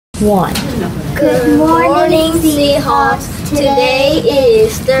1. Good morning, Seahawks. Today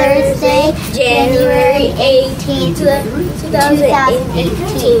is Thursday, January 18,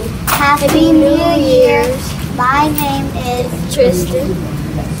 2018. Happy New Year. My name is Tristan.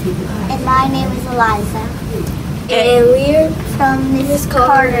 And my name is Eliza. And we're From Miss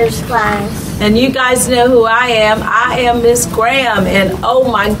Carter's class. And you guys know who I am. I am Miss Graham. And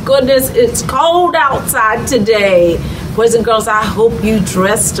oh my goodness, it's cold outside today. Boys and girls, I hope you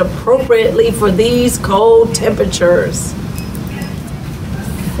dressed appropriately for these cold temperatures.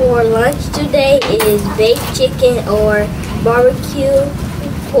 For lunch today is baked chicken or barbecue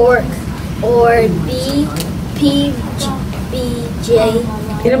pork or BPJ.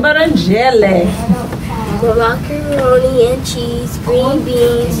 Peanut butter and jelly. Macaroni and cheese, green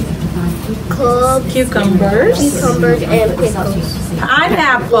beans, Cucumbers. and pickles.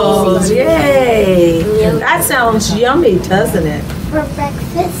 Pineapples. Yay. That sounds yummy, doesn't it? For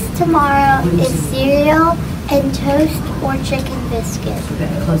breakfast tomorrow is cereal and toast or chicken biscuit.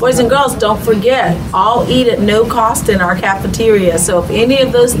 Boys and girls, don't forget, all eat at no cost in our cafeteria. So if any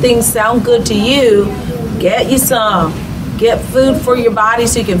of those things sound good to you, get you some. Get food for your body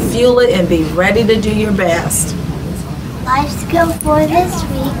so you can fuel it and be ready to do your best. Life skill for this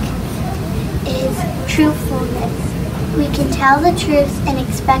week is truthfulness. We can tell the truth and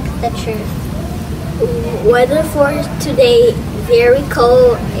expect the truth. Weather for today, very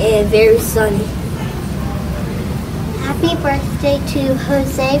cold and very sunny. Happy birthday to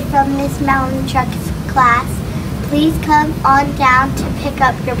Jose from Miss Mountain Truck's class. Please come on down to pick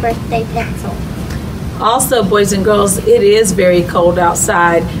up your birthday pencil. Also, boys and girls, it is very cold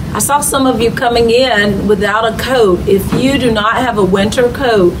outside. I saw some of you coming in without a coat. If you do not have a winter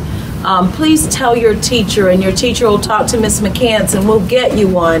coat, please tell your teacher, and your teacher will talk to Miss McCants and we'll get you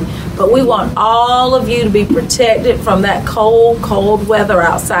one. But we want all of you to be protected from that cold, cold weather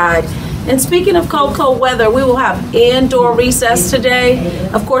outside. And speaking of cold, cold weather, we will have indoor recess today.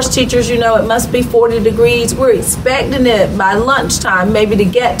 Of course, teachers, you know it must be 40 degrees. We're expecting it by lunchtime maybe to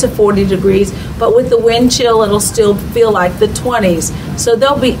get to 40 degrees, but with the wind chill, it'll still feel like the 20s. So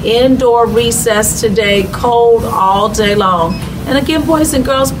there'll be indoor recess today, cold all day long. And again, boys and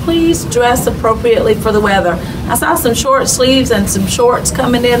girls, please dress appropriately for the weather. I saw some short sleeves and some shorts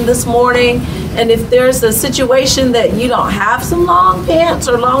coming in this morning. And if there's a situation that you don't have some long pants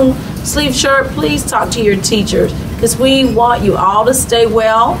or long sleeve shirt, please talk to your teachers because we want you all to stay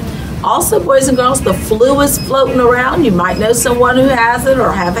well. Also, boys and girls, the flu is floating around. You might know someone who has it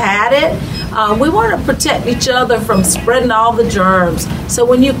or have had it. We want to protect each other from spreading all the germs. So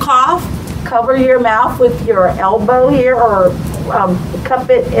when you cough, cover your mouth with your elbow here or cup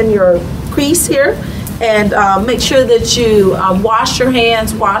it in your crease here, and make sure that you wash your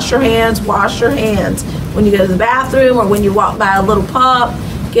hands. When you go to the bathroom or when you walk by a little pump,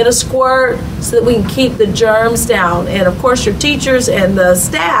 get a squirt so that we can keep the germs down. And of course, your teachers and the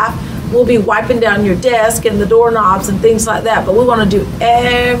staff will be wiping down your desk and the doorknobs and things like that. But we want to do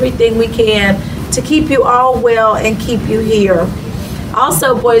everything we can to keep you all well and keep you here.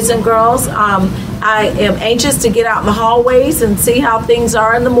 Also, boys and girls, I am anxious to get out in the hallways and see how things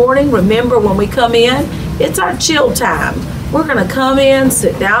are in the morning. Remember, when we come in, it's our chill time. We're going to come in,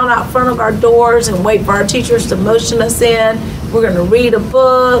 sit down out front of our doors and wait for our teachers to motion us in. We're going to read a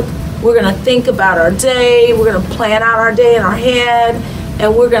book. We're going to think about our day. We're going to plan out our day in our head,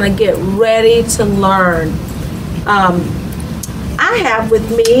 and we're going to get ready to learn. I have with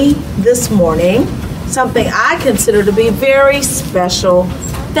me this morning something I consider to be very special.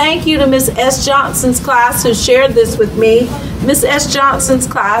 Thank you to Miss S. Johnson's class who shared this with me. Miss S. Johnson's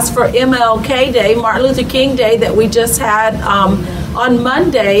class for MLK Day, Martin Luther King Day, that we just had on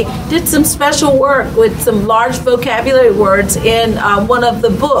Monday, did some special work with some large vocabulary words in one of the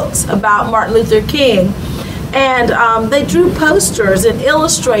books about Martin Luther King. And they drew posters and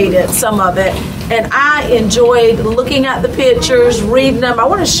illustrated some of it. And I enjoyed looking at the pictures, reading them. I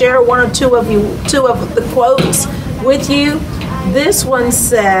want to share one or two of the quotes with you. This one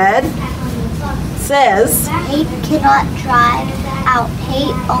says, hate cannot drive out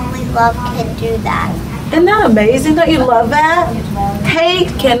hate, only love can do that. Isn't that amazing? Don't you love that? Hate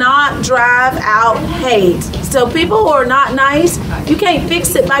cannot drive out hate. So people who are not nice, you can't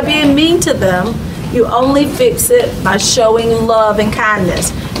fix it by being mean to them. You only fix it by showing love and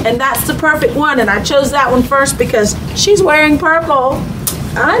kindness. And that's the perfect one. And I chose that one first because she's wearing purple.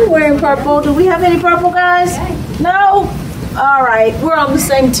 I'm wearing purple. Do we have any purple, guys? No? All right. We're on the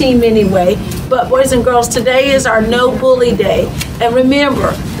same team anyway. But boys and girls, today is our No Bully Day. And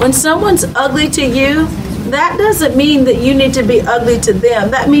remember, when someone's ugly to you, that doesn't mean that you need to be ugly to them.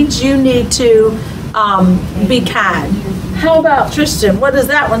 That means you need to be kind. How about Tristan? What does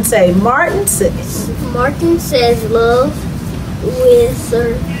that one say? Martin says love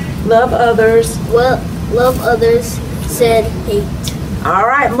others. Well, love others, said hate. All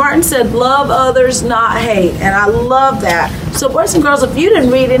right, Martin said love others, not hate, and I love that. So boys and girls, if you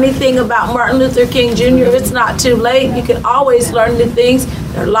didn't read anything about Martin Luther King Jr., it's not too late. You can always learn new things.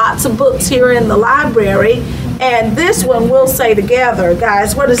 There are lots of books here in the library. And this one we'll say together,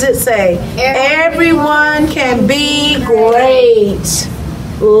 guys. What does it say? Everyone can be great.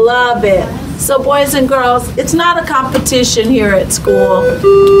 Love it. So boys and girls, it's not a competition here at school.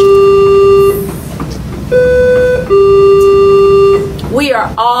 We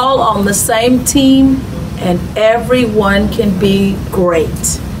are all on the same team, and everyone can be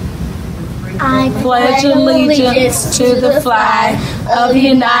great. I Pledge allegiance to the flag of the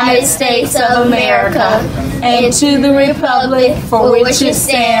United States of America and to the republic for which it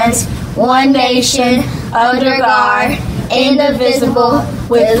stands, one nation, under God, indivisible,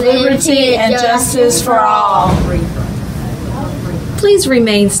 with liberty and justice for all. Please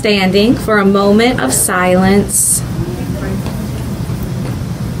remain standing for a moment of silence.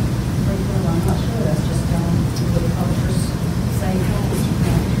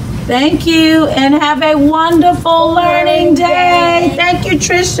 Thank you, and have a wonderful learning day. Thank you,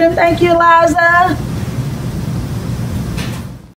 Tristan. Thank you, Liza.